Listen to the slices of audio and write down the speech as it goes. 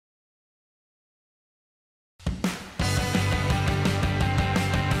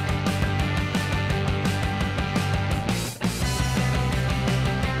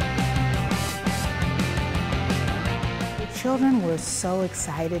children were so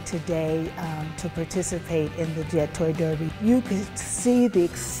excited today to participate in the JetToy Derby. You could see the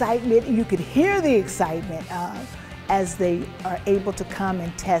excitement, you could hear the excitement as they are able to come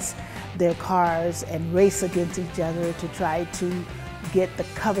and test their cars and race against each other to try to get the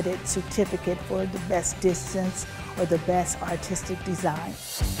coveted certificate for the best distance or the best artistic design.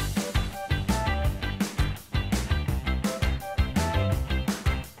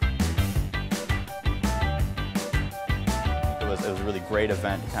 It was a really great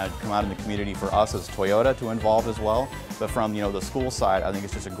event to kind of come out in the community for us as Toyota to involve as well. But from the school side, I think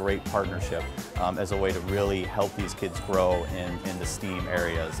it's just a great partnership as a way to really help these kids grow in the STEAM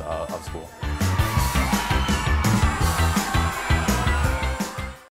areas of school.